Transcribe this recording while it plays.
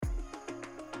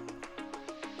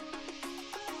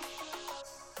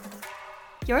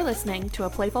You're listening to a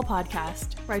playful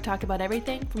podcast where I talk about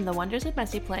everything from the wonders of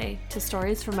messy play to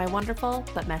stories from my wonderful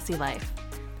but messy life.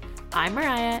 I'm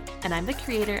Mariah, and I'm the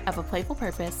creator of A Playful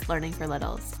Purpose Learning for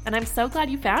Littles, and I'm so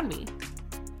glad you found me.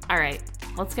 All right,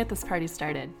 let's get this party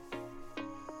started.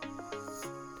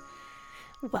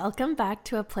 Welcome back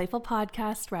to A Playful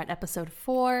Podcast. We're at episode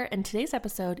 4, and today's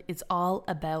episode is all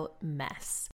about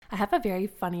mess. I have a very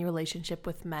funny relationship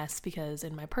with mess because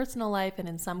in my personal life and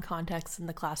in some contexts in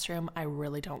the classroom, I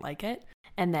really don't like it.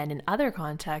 And then in other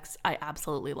contexts, I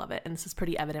absolutely love it. And this is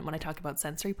pretty evident when I talk about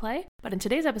sensory play. But in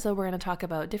today's episode, we're going to talk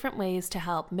about different ways to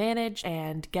help manage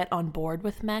and get on board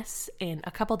with mess in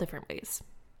a couple different ways.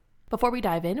 Before we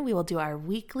dive in, we will do our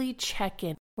weekly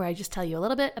check-in where I just tell you a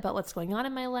little bit about what's going on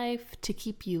in my life to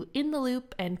keep you in the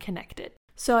loop and connected.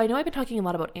 So I know I've been talking a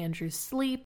lot about Andrew's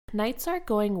sleep. Nights are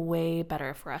going way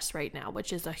better for us right now,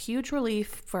 which is a huge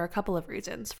relief for a couple of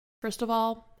reasons. First of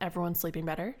all, everyone's sleeping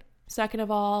better. Second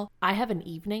of all, I have an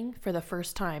evening for the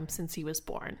first time since he was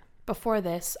born. Before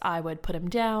this, I would put him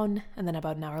down, and then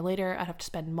about an hour later, I'd have to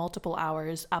spend multiple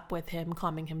hours up with him,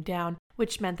 calming him down,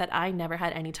 which meant that I never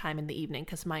had any time in the evening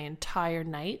because my entire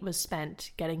night was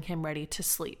spent getting him ready to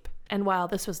sleep. And while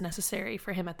this was necessary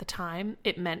for him at the time,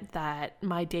 it meant that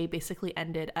my day basically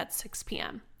ended at 6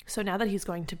 p.m. So now that he's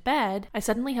going to bed, I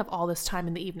suddenly have all this time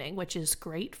in the evening, which is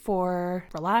great for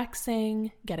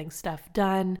relaxing, getting stuff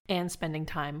done, and spending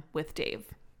time with Dave.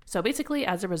 So basically,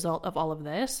 as a result of all of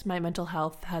this, my mental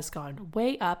health has gone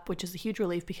way up, which is a huge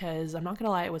relief because I'm not going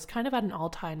to lie, it was kind of at an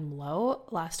all-time low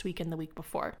last week and the week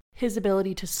before. His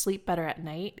ability to sleep better at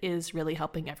night is really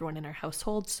helping everyone in our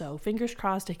household, so fingers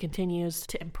crossed it continues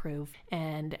to improve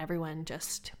and everyone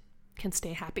just can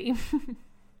stay happy.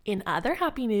 In other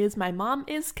happy news, my mom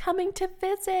is coming to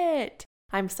visit.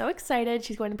 I'm so excited.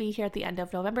 She's going to be here at the end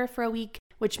of November for a week,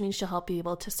 which means she'll help be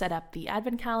able to set up the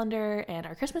advent calendar and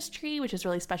our Christmas tree, which is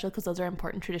really special because those are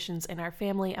important traditions in our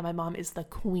family, and my mom is the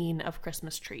queen of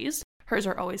Christmas trees. Hers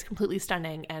are always completely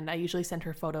stunning, and I usually send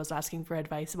her photos asking for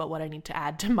advice about what I need to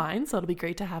add to mine, so it'll be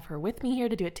great to have her with me here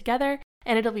to do it together.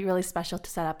 And it'll be really special to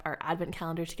set up our advent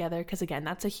calendar together because, again,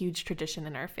 that's a huge tradition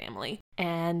in our family.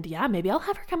 And yeah, maybe I'll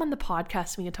have her come on the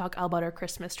podcast and we can talk all about our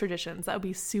Christmas traditions. That would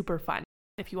be super fun.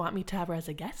 If you want me to have her as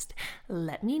a guest,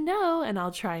 let me know and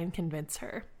I'll try and convince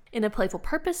her. In a Playful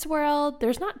Purpose world,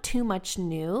 there's not too much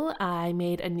new. I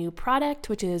made a new product,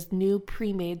 which is new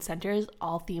pre-made centers,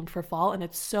 all themed for fall, and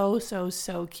it's so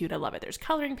cute. I love it. There's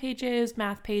coloring pages,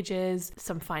 math pages,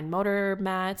 some fine motor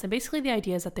mats, and basically the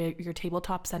idea is that your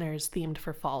tabletop center is themed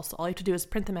for fall. So all you have to do is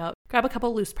print them out, grab a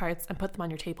couple loose parts, and put them on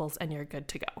your tables, and you're good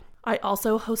to go. I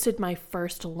also hosted my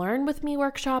first Learn With Me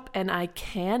workshop, and I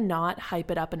cannot hype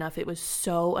it up enough. It was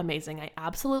so amazing. I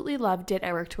absolutely loved it.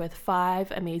 I worked with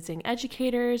 5 amazing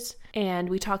educators, and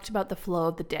we talked about the flow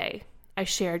of the day. I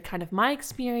shared kind of my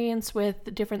experience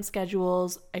with different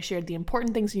schedules. I shared the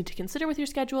important things you need to consider with your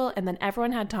schedule, and then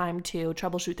everyone had time to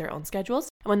troubleshoot their own schedules.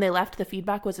 And when they left, the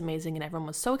feedback was amazing, and everyone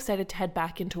was so excited to head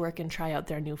back into work and try out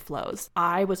their new flows.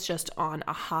 I was just on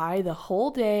a high the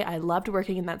whole day. I loved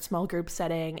working in that small group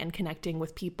setting and connecting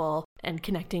with people and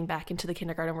connecting back into the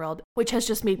kindergarten world, which has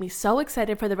just made me so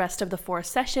excited for the rest of the 4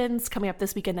 sessions. Coming up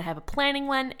this weekend, I have a planning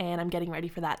one, and I'm getting ready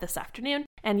for that this afternoon.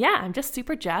 And yeah, I'm just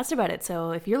super jazzed about it.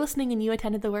 So if you're listening and you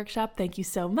attended the workshop, thank you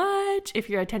so much. If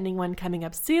you're attending one coming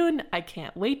up soon, I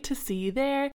can't wait to see you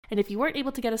there. And if you weren't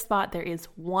able to get a spot, there is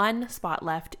 1 spot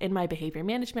left in my behavior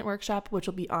management workshop, which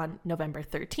will be on November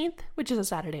 13th, which is a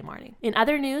Saturday morning. In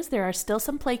other news, there are still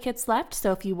some play kits left,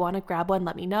 so if you want to grab one,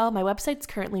 let me know. My website's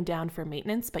currently down for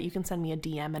maintenance, but you can send me a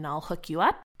DM and I'll hook you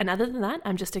up. And other than that,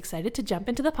 I'm just excited to jump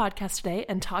into the podcast today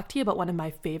and talk to you about one of my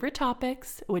favorite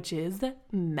topics, which is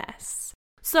mess.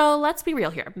 So let's be real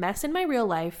here. Mess in my real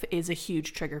life is a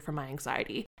huge trigger for my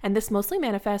anxiety. And this mostly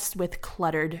manifests with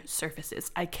cluttered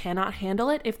surfaces. I cannot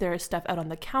handle it if there is stuff out on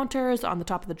the counters, on the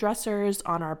top of the dressers,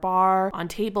 on our bar, on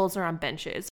tables, or on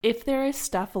benches. If there is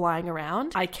stuff lying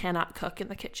around, I cannot cook in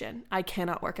the kitchen. I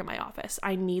cannot work in my office.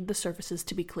 I need the surfaces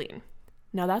to be clean.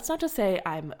 Now, that's not to say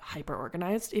I'm hyper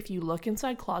organized. If you look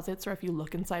inside closets or if you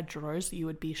look inside drawers, you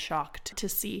would be shocked to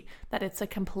see that it's a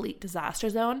complete disaster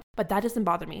zone. But that doesn't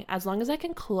bother me. As long as I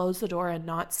can close the door and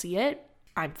not see it,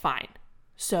 I'm fine.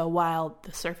 So while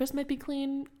the surface might be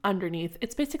clean, underneath,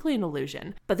 it's basically an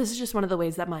illusion. But this is just one of the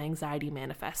ways that my anxiety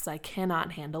manifests. I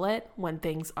cannot handle it when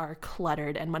things are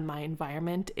cluttered and when my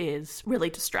environment is really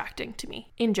distracting to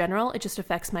me. In general, it just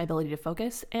affects my ability to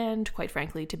focus and, quite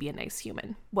frankly, to be a nice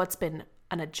human. What's been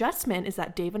an adjustment is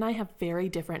that Dave and I have very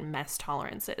different mess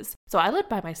tolerances. So I lived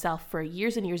by myself for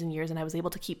years and years and years, and I was able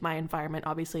to keep my environment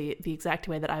obviously the exact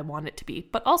way that I want it to be.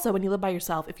 But also when you live by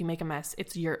yourself, if you make a mess,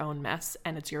 it's your own mess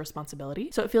and it's your responsibility.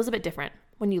 So it feels a bit different.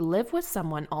 When you live with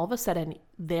someone, all of a sudden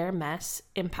their mess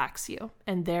impacts you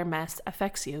and their mess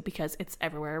affects you because it's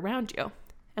everywhere around you.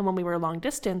 And when we were long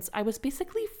distance, I was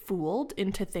basically fooled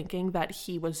into thinking that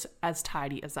he was as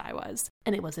tidy as I was.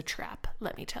 And it was a trap,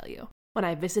 let me tell you. When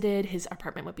I visited, his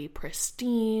apartment would be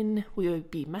pristine. We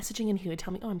would be messaging and he would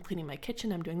tell me, oh, I'm cleaning my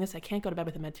kitchen. I'm doing this. I can't go to bed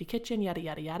with a messy kitchen, yada,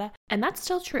 yada, yada. And that's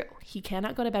still true. He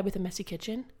cannot go to bed with a messy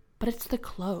kitchen, but it's the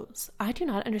clothes. I do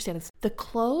not understand this. The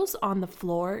clothes on the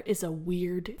floor is a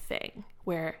weird thing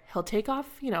where he'll take off,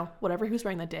 whatever he was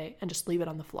wearing that day and just leave it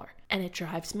on the floor. And it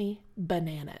drives me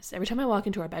bananas. Every time I walk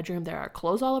into our bedroom, there are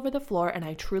clothes all over the floor and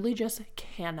I truly just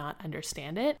cannot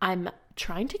understand it. I'm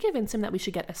trying to convince him that we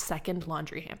should get a second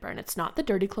laundry hamper. And it's not the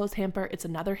dirty clothes hamper. It's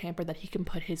another hamper that he can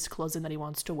put his clothes in that he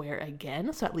wants to wear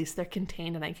again. So at least they're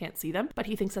contained and I can't see them. But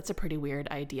he thinks that's a pretty weird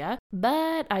idea.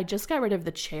 But I just got rid of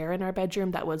the chair in our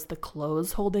bedroom that was the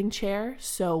clothes holding chair.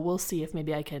 So we'll see if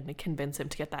maybe I can convince him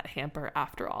to get that hamper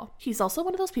after all. He's also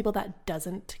one of those people that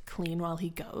doesn't clean while he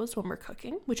goes when we're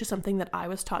cooking, which is something that I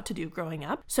was taught to do growing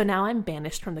up. So now I'm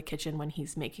banished from the kitchen when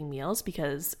he's making meals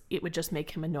because it would just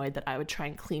make him annoyed that I would try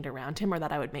and clean around him or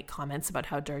that I would make comments about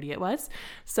how dirty it was.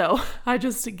 So I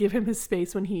just give him his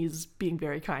space when he's being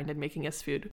very kind and making us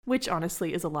food, which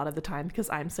honestly is a lot of the time because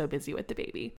I'm so busy with the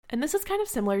baby. And this is kind of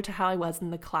similar to how I was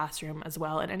in the classroom as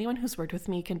well. And anyone who's worked with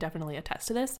me can definitely attest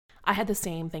to this. I had the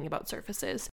same thing about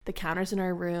surfaces. The counters in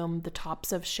our room, the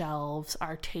tops of shelves,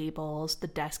 our tables, the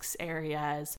desks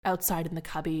areas, outside in the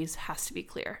cubbies has to be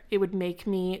clear. It would make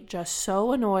me just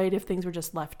so annoyed if things were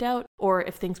just left out or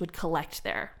if things would collect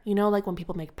there. Like when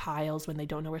people make piles when they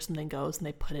don't know where something goes and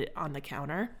they put it on the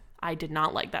counter. I did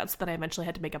not like that. So then I eventually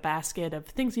had to make a basket of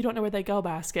things you don't know where they go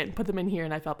basket and put them in here,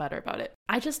 and I felt better about it.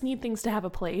 I just need things to have a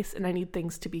place and I need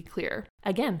things to be clear.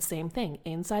 Again, same thing.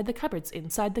 Inside the cupboards,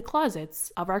 inside the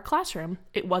closets of our classroom,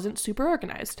 it wasn't super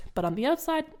organized, but on the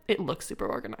outside, it looks super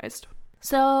organized.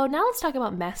 So now let's talk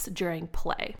about mess during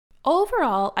play.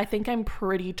 Overall, I think I'm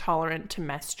pretty tolerant to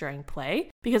mess during play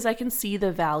because I can see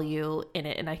the value in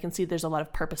it and I can see there's a lot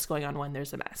of purpose going on when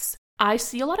there's a mess. I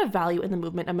see a lot of value in the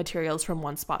movement of materials from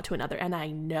one spot to another, and I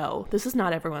know this is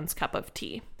not everyone's cup of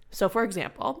tea. So for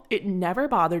example, it never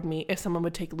bothered me if someone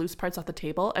would take loose parts off the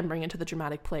table and bring it to the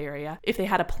dramatic play area if they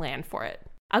had a plan for it.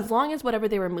 As long as whatever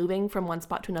they were moving from one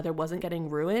spot to another wasn't getting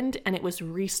ruined and it was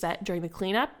reset during the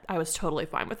cleanup, I was totally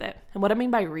fine with it. And what I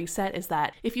mean by reset is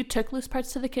that if you took loose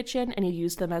parts to the kitchen and you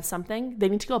used them as something, they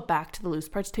need to go back to the loose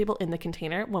parts table in the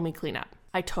container when we clean up.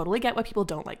 I totally get why people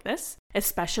don't like this,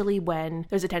 especially when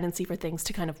there's a tendency for things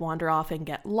to kind of wander off and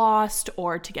get lost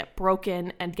or to get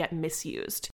broken and get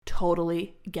misused.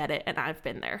 Totally get it, and I've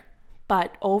been there.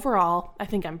 But overall, I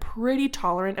think I'm pretty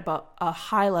tolerant about a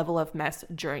high level of mess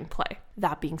during play.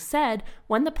 That being said,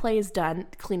 when the play is done,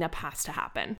 cleanup has to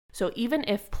happen. So even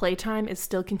if playtime is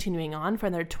still continuing on for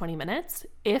another 20 minutes,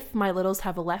 if my littles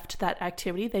have left that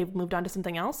activity, they've moved on to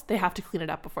something else, they have to clean it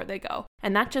up before they go.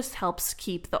 And that just helps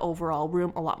keep the overall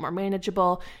room a lot more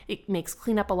manageable. It makes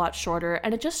cleanup a lot shorter,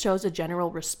 and it just shows a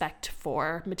general respect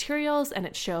for materials, and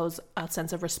it shows a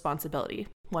sense of responsibility.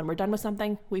 When we're done with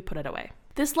something, we put it away.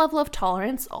 This level of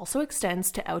tolerance also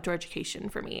extends to outdoor education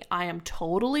for me. I am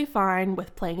totally fine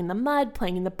with playing in the mud,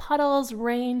 playing in the puddles,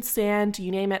 rain, sand,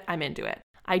 you name it, I'm into it.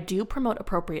 I do promote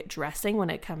appropriate dressing when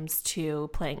it comes to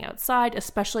playing outside,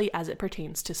 especially as it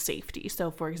pertains to safety.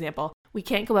 So for example, we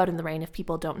can't go out in the rain if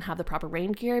people don't have the proper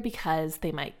rain gear because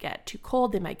they might get too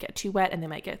cold, they might get too wet, and they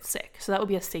might get sick. So that would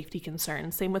be a safety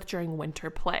concern. Same with during winter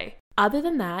play. Other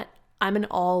than that, I'm an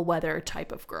all-weather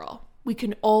type of girl. We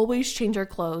can always change our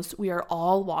clothes. We are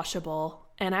all washable.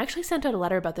 And I actually sent out a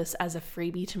letter about this as a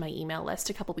freebie to my email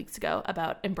list a couple weeks ago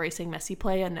about embracing messy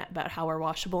play and about how we're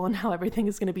washable and how everything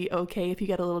is going to be okay if you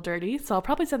get a little dirty. So I'll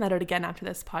probably send that out again after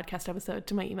this podcast episode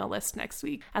to my email list next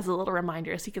week as a little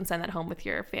reminder so you can send that home with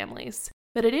your families.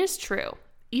 But it is true.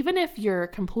 Even if you're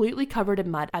completely covered in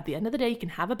mud, at the end of the day, you can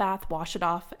have a bath, wash it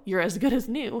off, you're as good as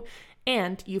new,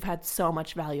 and you've had so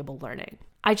much valuable learning.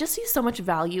 I just see so much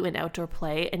value in outdoor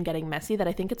play and getting messy that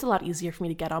I think it's a lot easier for me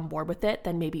to get on board with it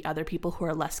than maybe other people who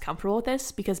are less comfortable with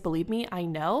this, because believe me, I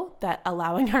know that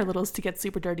allowing our littles to get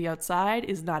super dirty outside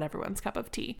is not everyone's cup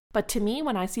of tea. But to me,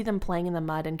 when I see them playing in the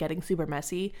mud and getting super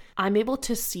messy, I'm able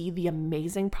to see the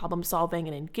amazing problem solving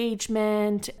and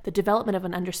engagement, the development of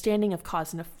an understanding of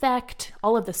cause and effect,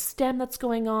 all of the STEM that's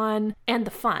going on, and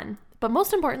the fun. But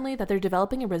most importantly, that they're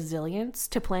developing a resilience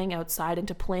to playing outside and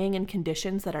to playing in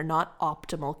conditions that are not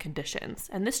optimal conditions.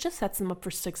 And this just sets them up for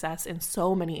success in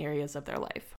so many areas of their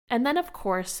life. And then, of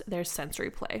course, there's sensory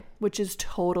play, which is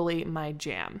totally my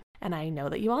jam. And I know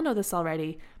that you all know this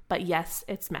already, but yes,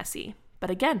 it's messy. But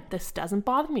again, this doesn't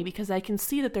bother me because I can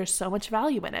see that there's so much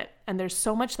value in it and there's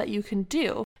so much that you can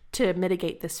do to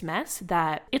mitigate this mess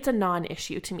that it's a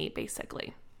non-issue to me,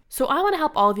 basically. So I want to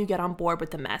help all of you get on board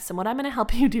with the mess. And what I'm going to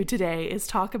help you do today is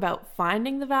talk about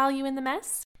finding the value in the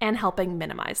mess and helping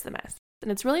minimize the mess.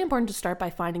 And it's really important to start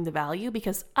by finding the value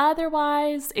because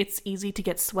otherwise it's easy to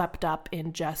get swept up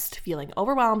in just feeling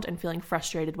overwhelmed and feeling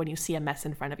frustrated when you see a mess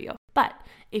in front of you. But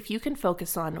if you can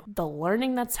focus on the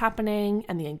learning that's happening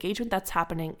and the engagement that's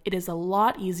happening, it is a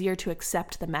lot easier to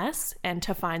accept the mess and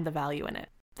to find the value in it.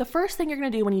 The first thing you're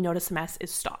going to do when you notice a mess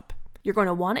is stop. You're going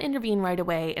to want to intervene right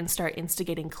away and start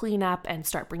instigating cleanup and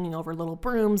start bringing over little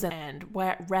brooms and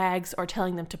wet rags or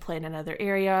telling them to play in another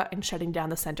area and shutting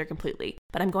down the center completely.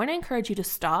 But I'm going to encourage you to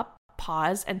stop,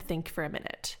 pause, and think for a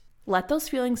minute. Let those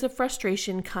feelings of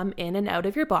frustration come in and out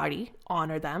of your body,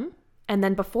 honor them, and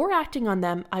then before acting on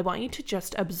them, I want you to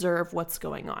just observe what's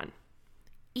going on.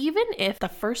 Even if the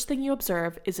first thing you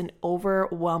observe is an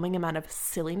overwhelming amount of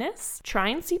silliness, try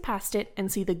and see past it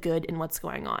and see the good in what's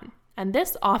going on. And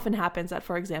this often happens at,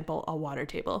 for example, a water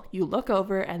table. You look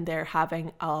over and they're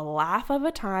having a laugh of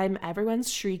a time.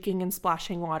 Everyone's shrieking and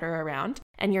splashing water around.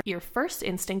 And your first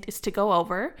instinct is to go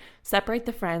over, separate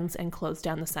the friends, and close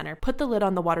down the center. Put the lid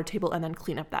on the water table and then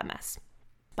clean up that mess.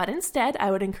 But instead,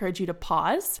 I would encourage you to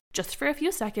pause just for a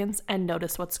few seconds and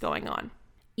notice what's going on.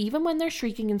 Even when they're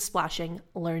shrieking and splashing,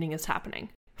 learning is happening.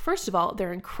 First of all,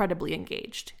 they're incredibly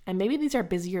engaged, and maybe these are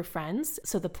busier friends,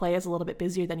 so the play is a little bit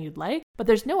busier than you'd like, but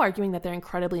there's no arguing that they're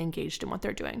incredibly engaged in what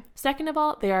they're doing. Second of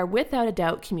all, they are without a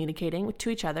doubt communicating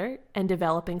to each other and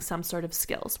developing some sort of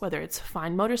skills, whether it's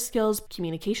fine motor skills,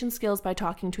 communication skills by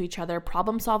talking to each other,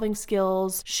 problem-solving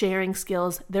skills, sharing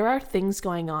skills. There are things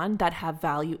going on that have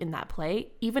value in that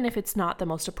play, even if it's not the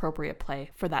most appropriate play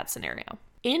for that scenario.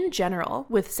 In general,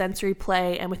 with sensory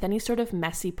play and with any sort of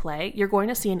messy play, you're going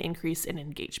to see an increase in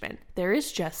engagement. There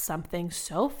is just something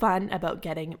so fun about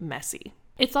getting messy.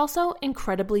 It's also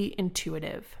incredibly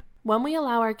intuitive. When we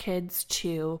allow our kids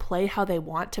to play how they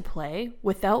want to play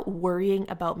without worrying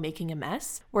about making a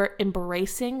mess, we're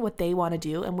embracing what they want to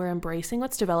do and we're embracing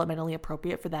what's developmentally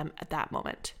appropriate for them at that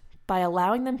moment. By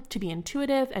allowing them to be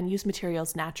intuitive and use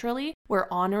materials naturally, we're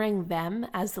honoring them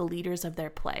as the leaders of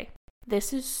their play.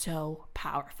 This is so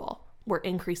powerful. We're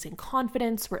increasing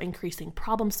confidence, we're increasing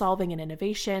problem solving and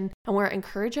innovation, and we're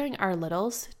encouraging our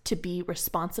littles to be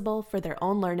responsible for their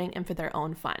own learning and for their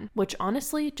own fun, which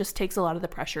honestly just takes a lot of the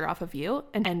pressure off of you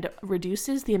and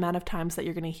reduces the amount of times that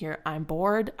you're going to hear, "I'm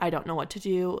bored, I don't know what to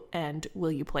do, and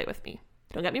will you play with me?"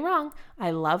 Don't get me wrong,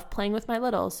 I love playing with my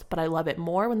littles, but I love it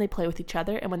more when they play with each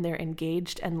other and when they're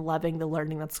engaged and loving the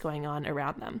learning that's going on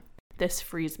around them. This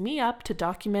frees me up to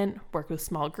document, work with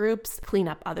small groups, clean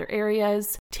up other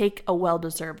areas, take a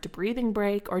well-deserved breathing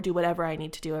break, or do whatever I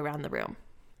need to do around the room.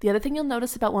 The other thing you'll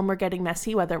notice about when we're getting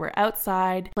messy, whether we're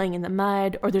outside, playing in the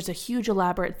mud, or there's a huge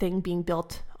elaborate thing being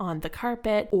built on the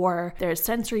carpet, or there's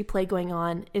sensory play going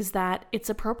on, is that it's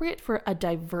appropriate for a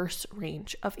diverse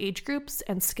range of age groups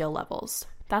and skill levels.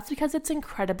 That's because it's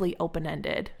incredibly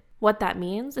open-ended. What that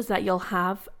means is that you'll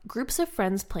have groups of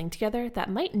friends playing together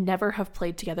that might never have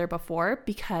played together before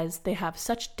because they have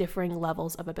such differing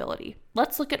levels of ability.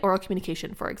 Let's look at oral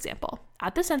communication, for example.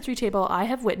 At the sensory table, I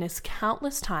have witnessed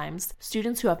countless times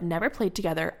students who have never played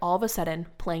together all of a sudden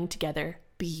playing together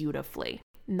beautifully.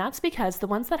 And that's because the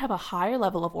ones that have a higher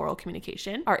level of oral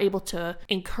communication are able to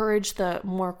encourage the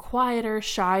more quieter,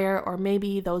 shyer, or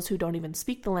maybe those who don't even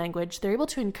speak the language. They're able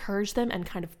to encourage them and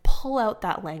kind of pull out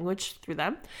that language through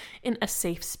them in a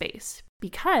safe space.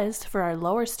 Because for our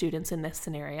lower students in this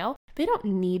scenario, they don't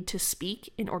need to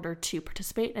speak in order to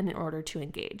participate and in order to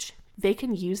engage. They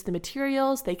can use the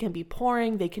materials, they can be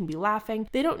pouring, they can be laughing.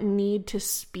 They don't need to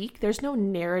speak. There's no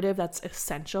narrative that's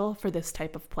essential for this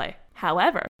type of play.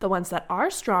 However, the ones that are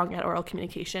strong at oral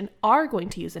communication are going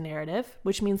to use a narrative,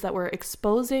 which means that we're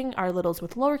exposing our littles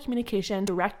with lower communication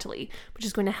directly, which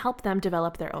is going to help them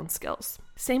develop their own skills.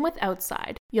 Same with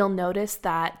outside. You'll notice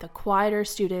that the quieter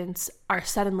students are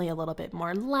suddenly a little bit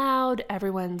more loud,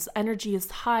 everyone's energy is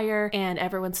higher, and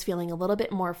everyone's feeling a little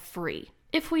bit more free.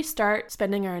 If we start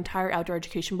spending our entire outdoor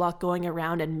education block going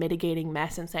around and mitigating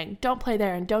mess and saying, don't play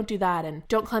there and don't do that and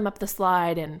don't climb up the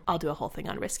slide, and I'll do a whole thing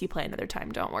on risky play another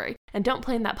time, don't worry, and don't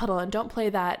play in that puddle and don't play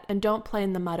that and don't play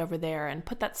in the mud over there and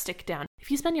put that stick down.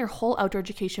 If you spend your whole outdoor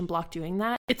education block doing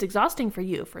that, it's exhausting for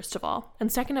you, first of all.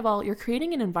 And second of all, you're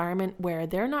creating an environment where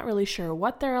they're not really sure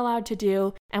what they're allowed to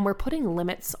do, and we're putting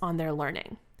limits on their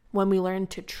learning. When we learn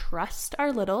to trust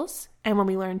our littles and when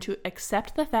we learn to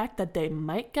accept the fact that they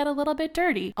might get a little bit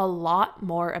dirty, a lot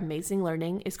more amazing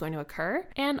learning is going to occur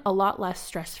and a lot less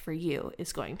stress for you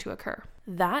is going to occur.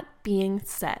 That being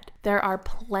said, there are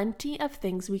plenty of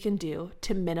things we can do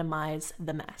to minimize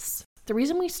the mess. The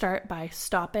reason we start by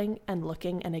stopping and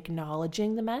looking and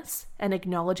acknowledging the mess and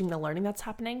acknowledging the learning that's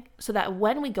happening, so that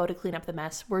when we go to clean up the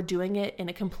mess, we're doing it in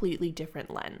a completely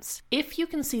different lens. If you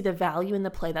can see the value in the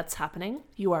play that's happening,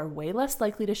 you are way less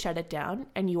likely to shut it down,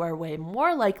 and you are way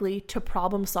more likely to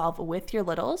problem solve with your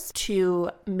littles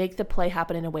to make the play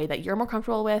happen in a way that you're more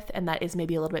comfortable with and that is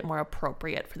maybe a little bit more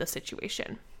appropriate for the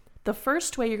situation. The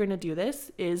first way you're going to do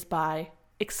this is by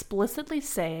explicitly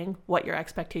saying what your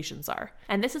expectations are.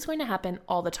 And this is going to happen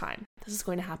all the time. This is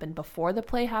going to happen before the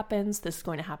play happens, this is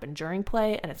going to happen during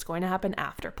play, and it's going to happen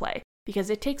after play.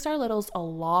 Because it takes our littles a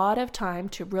lot of time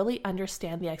to really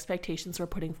understand the expectations we're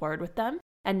putting forward with them,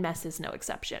 and mess is no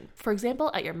exception. For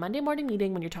example, at your Monday morning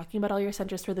meeting, when you're talking about all your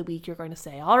centers for the week, you're going to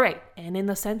say, all right, and in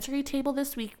the sensory table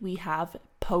this week, we have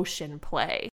potion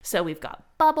play. So we've got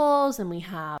bubbles and we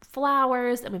have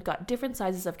flowers and we've got different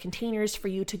sizes of containers for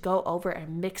you to go over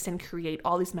and mix and create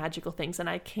all these magical things. And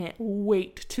I can't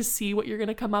wait to see what you're going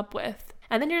to come up with.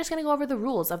 And then you're just going to go over the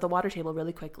rules of the water table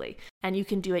really quickly. And you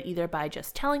can do it either by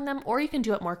just telling them, or you can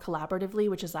do it more collaboratively,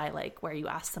 which is I like, where you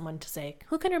ask someone to say,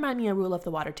 who can remind me a rule of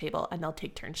the water table? And they'll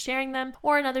take turns sharing them.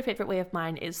 Or another favorite way of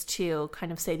mine is to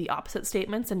kind of say the opposite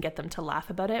statements and get them to laugh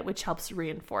about it, which helps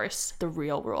reinforce the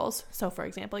real rules. So for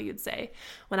example, you'd say,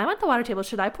 when I'm at the water table,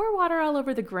 should I pour water all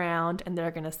over the ground? And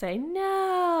they're going to say,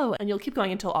 no. And you'll keep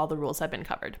going until all the rules have been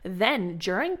covered. Then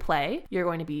during play, you're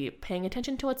going to be paying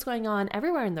attention to what's going on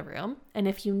everywhere in the room. And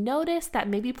if you notice that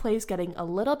maybe play is getting a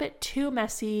little bit too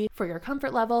messy for your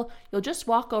comfort level, you'll just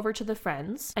walk over to the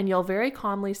friends and you'll very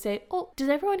calmly say, oh, does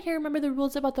everyone here remember the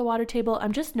rules about the water table?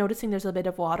 I'm just noticing there's a bit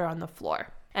of water on the floor.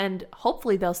 And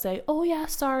hopefully they'll say, oh yeah,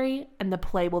 sorry. And the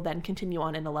play will then continue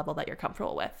on in a level that you're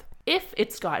comfortable with. If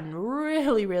it's gotten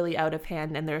really, really out of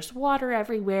hand and there's water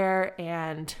everywhere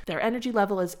and their energy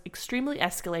level is extremely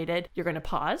escalated, you're going to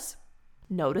pause,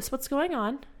 notice what's going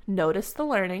on, notice the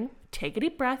learning, take a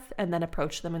deep breath, and then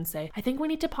approach them and say, I think we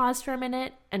need to pause for a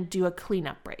minute and do a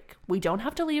cleanup break. We don't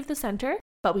have to leave the center,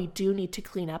 but we do need to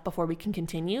clean up before we can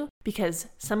continue because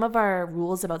some of our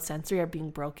rules about sensory are being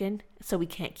broken, so we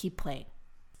can't keep playing.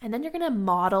 And then you're going to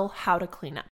model how to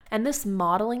clean up. And this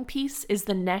modeling piece is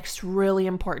the next really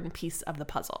important piece of the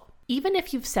puzzle. Even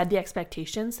if you've said the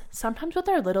expectations, sometimes with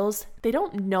our littles, they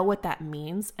don't know what that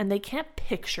means and they can't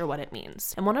picture what it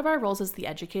means. And one of our roles as the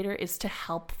educator is to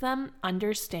help them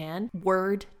understand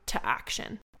word to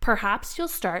action. Perhaps you'll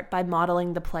start by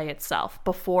modeling the play itself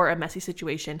before a messy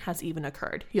situation has even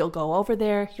occurred. You'll go over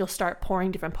there, you'll start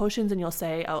pouring different potions, and you'll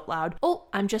say out loud, oh,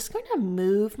 I'm just going to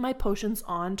move my potions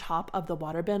on top of the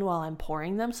water bin while I'm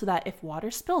pouring them so that if water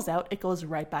spills out, it goes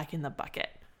right back in the bucket.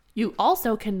 You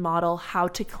also can model how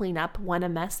to clean up when a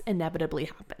mess inevitably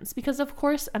happens, because of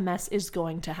course a mess is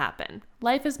going to happen.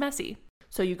 Life is messy.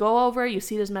 So you go over, you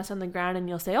see this mess on the ground, and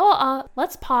you'll say,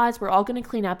 let's pause, we're all going to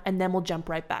clean up, and then we'll jump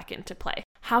right back into play.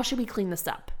 How should we clean this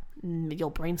up? You'll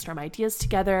brainstorm ideas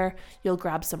together, you'll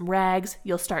grab some rags,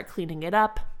 you'll start cleaning it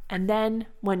up, and then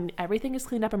when everything is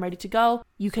cleaned up and ready to go,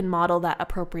 you can model that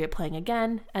appropriate playing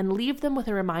again and leave them with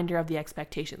a reminder of the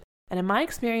expectations. And in my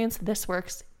experience, this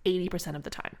works 80% of the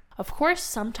time. Of course,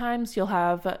 sometimes you'll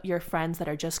have your friends that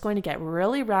are just going to get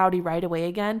really rowdy right away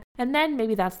again, and then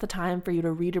maybe that's the time for you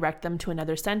to redirect them to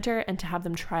another center and to have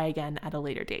them try again at a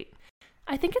later date.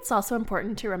 I think it's also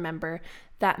important to remember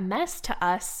that mess to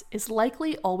us is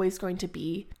likely always going to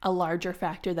be a larger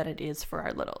factor than it is for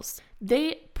our littles.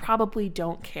 They probably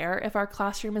don't care if our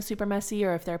classroom is super messy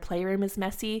or if their playroom is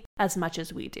messy as much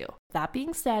as we do. That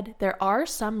being said, there are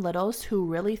some littles who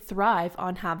really thrive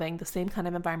on having the same kind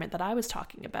of environment that I was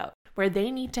talking about, where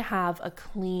they need to have a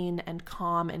clean and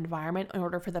calm environment in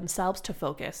order for themselves to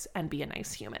focus and be a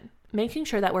nice human. Making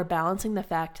sure that we're balancing the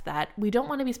fact that we don't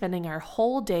want to be spending our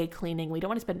whole day cleaning, we don't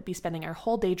want to be spending our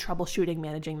whole day troubleshooting,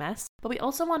 managing mess, but we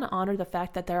also want to honor the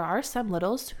fact that there are some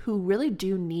littles who really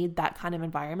do need that kind of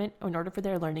environment in order for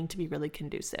their learning to be really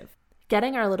conducive.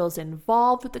 Getting our littles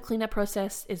involved with the cleanup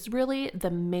process is really the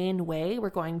main way we're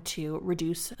going to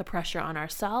reduce the pressure on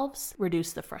ourselves,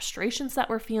 reduce the frustrations that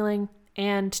we're feeling,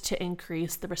 and to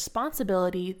increase the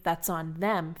responsibility that's on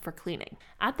them for cleaning.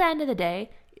 At the end of the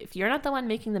day, if you're not the one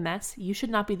making the mess, you should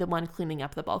not be the one cleaning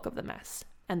up the bulk of the mess.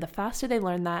 And the faster they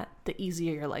learn that, the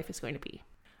easier your life is going to be.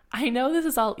 I know this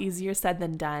is all easier said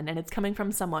than done, and it's coming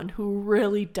from someone who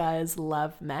really does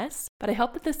love mess, but I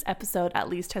hope that this episode at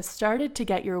least has started to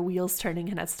get your wheels turning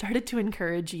and has started to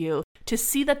encourage you to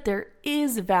see that there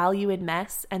is value in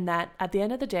mess and that at the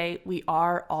end of the day, we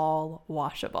are all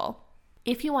washable.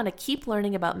 If you want to keep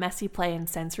learning about messy play and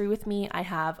sensory with me, I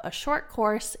have a short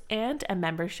course and a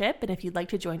membership, and if you'd like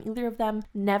to join either of them,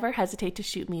 never hesitate to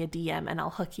shoot me a DM and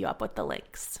I'll hook you up with the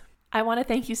links. I want to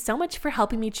thank you so much for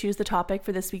helping me choose the topic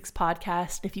for this week's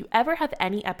podcast. If you ever have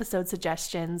any episode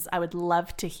suggestions, I would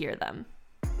love to hear them.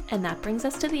 And that brings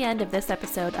us to the end of this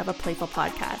episode of A Playful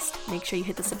Podcast. Make sure you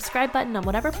hit the subscribe button on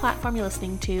whatever platform you're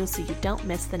listening to so you don't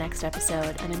miss the next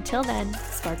episode. And until then,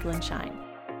 sparkle and shine.